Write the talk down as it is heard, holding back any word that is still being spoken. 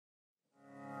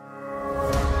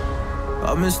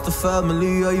I miss the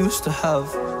family I used to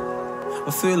have.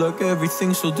 I feel like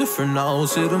everything's so different now.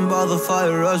 Sitting by the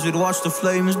fire as we'd watch the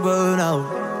flames burn out.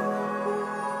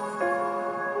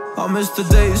 I miss the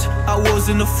days I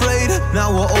wasn't afraid. Now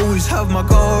I always have my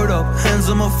guard up, hands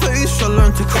on my face. I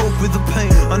learned to cope with the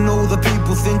pain. I know that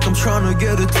people think I'm trying to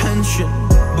get attention,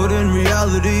 but in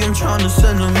reality I'm trying to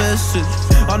send a message.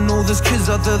 I know there's kids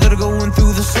out there that are going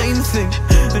through the same thing,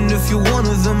 and if you're one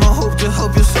of them, I hope to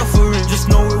help your suffering. Just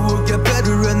know it will get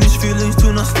better, and these feelings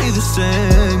do not stay the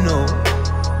same. No,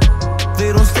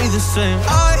 they don't stay the same.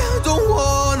 I don't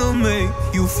wanna make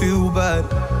you feel bad,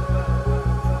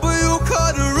 but you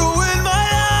kinda ruined my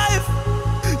life.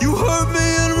 You hurt me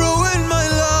and ruined my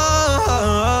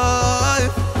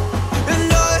life,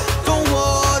 and I don't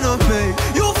wanna make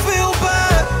you feel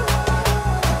bad,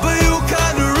 but you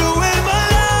kinda ruined my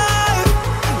life.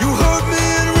 You hurt me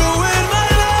and ruined my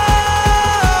life.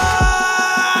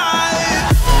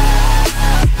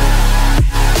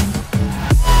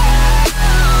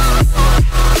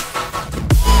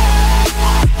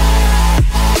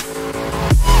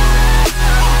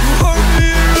 You hurt me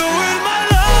and ruined my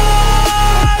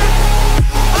life.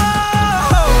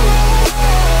 Oh.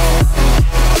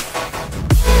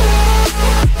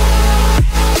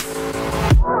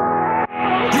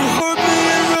 You hurt me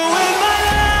and ruined my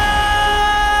life.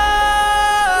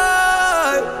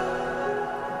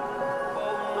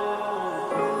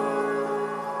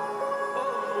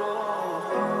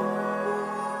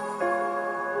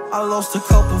 I lost a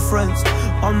couple friends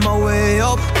on my way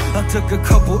up. I took a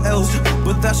couple L's,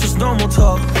 but that's just normal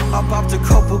talk. I popped a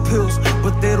couple pills,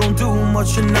 but they don't do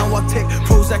much. And now I take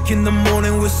Prozac in the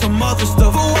morning with some other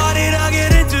stuff. But why did I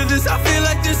get into this? I feel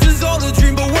like this is all a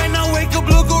dream, but when I wake up,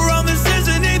 look around, this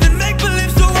isn't even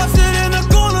make-believe. So I sit in the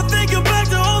corner thinking back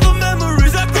to all the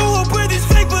memories. I grew up with these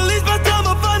fake beliefs, by the time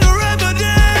I find a remedy.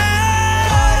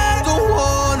 I don't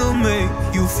wanna make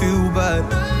you feel bad,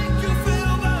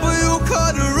 but you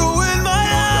kinda ruined my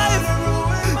life.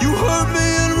 You hurt me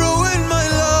and ruined my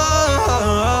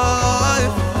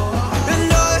life, and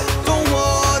I don't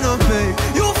wanna make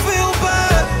you feel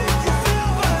bad,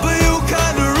 but you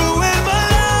kinda ruined my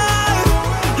life.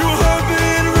 You hurt me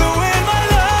and ruined my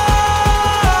life.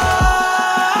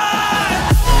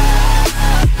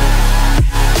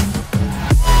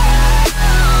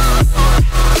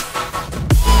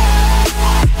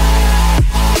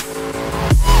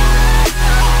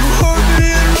 You hurt me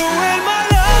and ruined my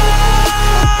life.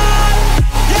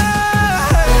 Yeah.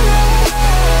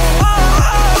 Oh,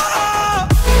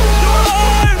 you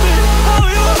hurt me. Oh,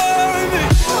 you hurt me.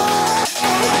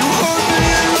 You hurt me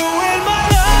and ruined my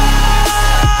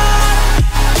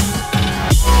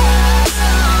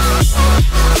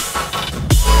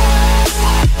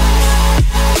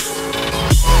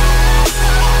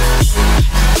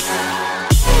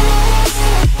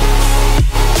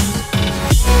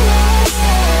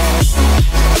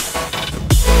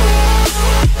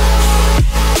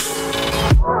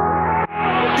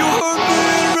You hurt me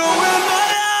and ruined my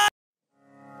life.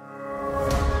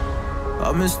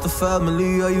 I miss the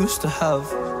family I used to have.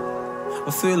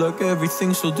 I feel like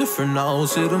everything's so different now.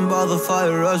 Sitting by the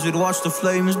fire as we'd watch the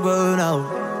flames burn out.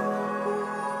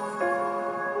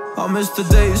 I miss the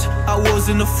days I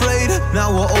wasn't afraid. Now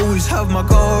I always have my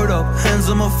guard up, hands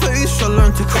on my face. I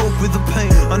learned to cope with the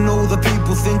pain. I know that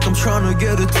people think I'm trying to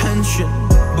get attention,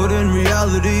 but in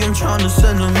reality I'm trying to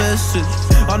send a message.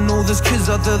 I know there's kids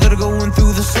out there that are going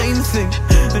through the same thing,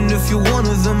 and if you're one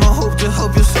of them, I hope to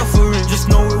help your suffering. Just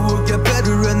know it will get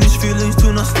better, and these feelings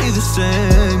do not stay the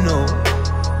same. No,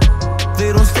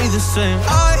 they don't stay the same.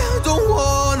 I don't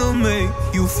wanna make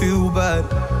you feel bad,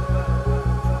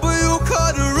 but you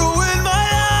kinda ruined my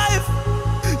life.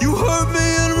 You hurt me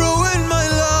and ruined my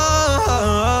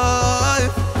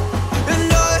life, and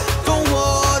I don't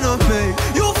wanna make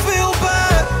you feel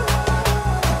bad,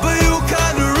 but you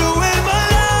kinda ruined my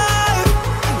life.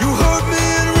 You hurt me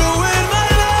and ruined my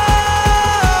life.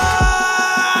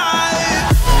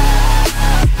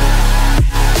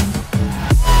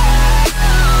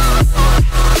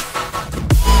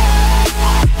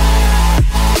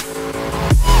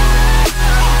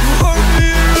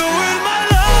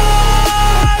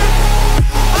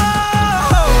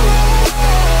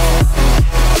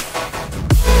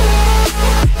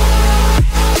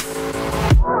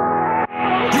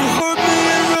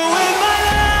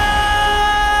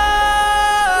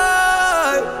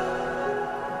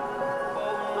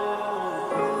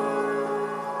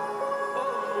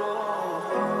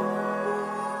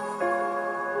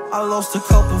 I lost a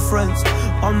couple friends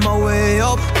on my way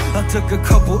up. I took a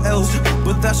couple L's,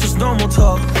 but that's just normal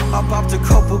talk. I popped a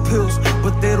couple pills,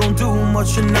 but they don't do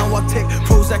much. And now I take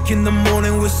Prozac in the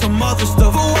morning with some other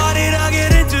stuff. But why did I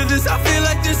get into this? I feel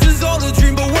like this is all a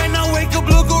dream. But when I wake up,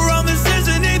 look around, this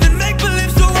isn't even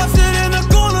make-believe. So I sit in the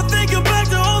corner thinking back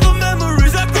to all the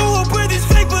memories. I grew up with these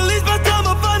fake beliefs, by the time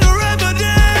I find a remedy.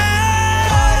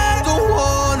 I don't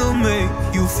wanna make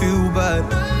you feel bad,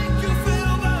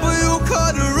 but you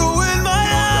kinda ruined my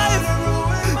life.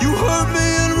 You hurt me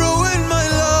and ruined my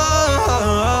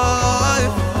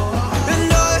life.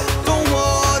 And I don't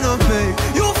wanna make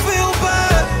you feel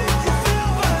bad,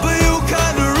 but you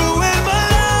kinda ruined my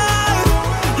life.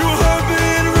 You hurt me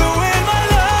and ruined my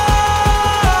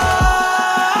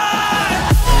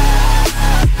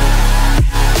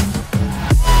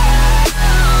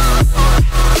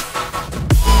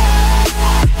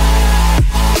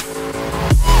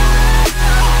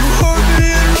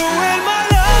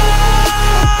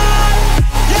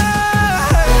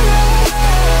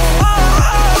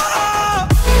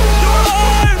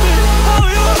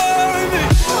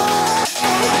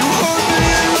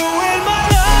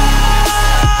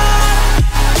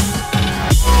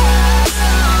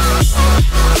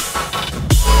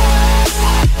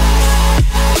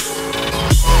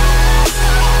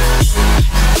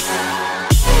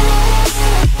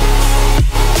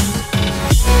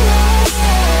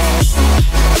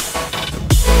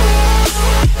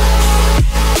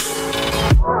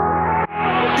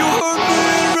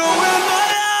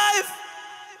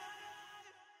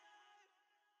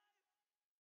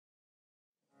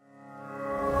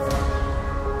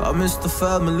I miss the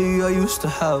family I used to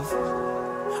have.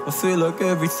 I feel like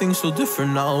everything's so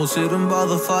different now. Sitting by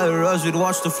the fire as we'd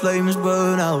watch the flames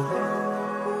burn out.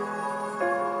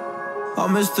 I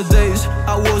miss the days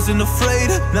I wasn't afraid.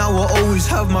 Now I always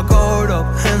have my guard up,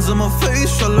 hands on my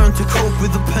face. I learned to cope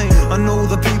with the pain. I know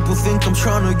that people think I'm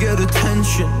trying to get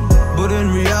attention, but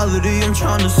in reality I'm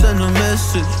trying to send a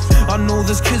message. I know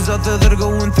there's kids out there that are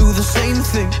going through the same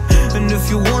thing, and if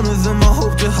you're one of them, I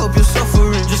hope to help your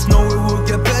suffering. Just know it will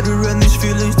get better, and these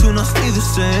feelings do not stay the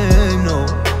same. No,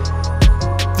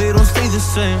 they don't stay the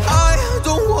same. I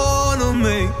don't wanna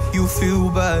make you feel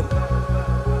bad,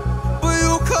 but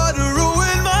you kinda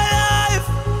ruined my life.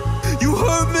 You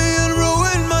hurt me and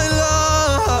ruined my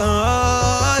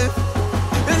life.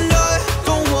 And I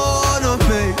don't wanna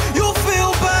make you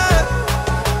feel bad,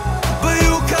 but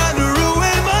you kinda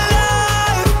ruined my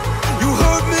life. You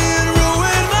hurt me and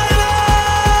ruined my life.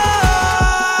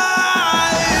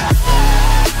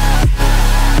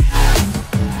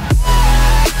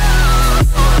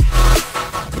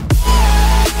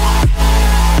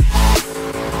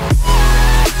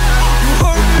 You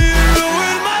hurt me and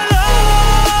ruined my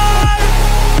life.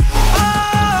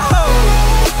 Oh.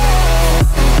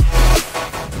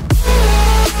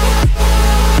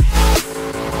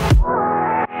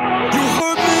 You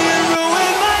hurt me and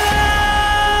ruined my life.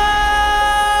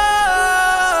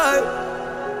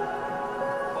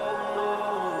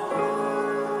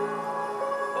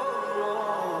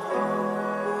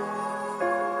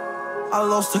 I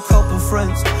lost a couple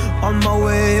friends on my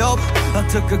way up. I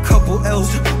took a couple L's,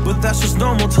 but that's just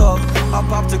normal talk. I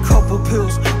popped a couple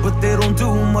pills, but they don't do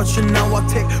much. And now I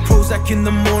take Prozac in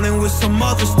the morning with some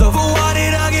other stuff. But why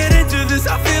did I get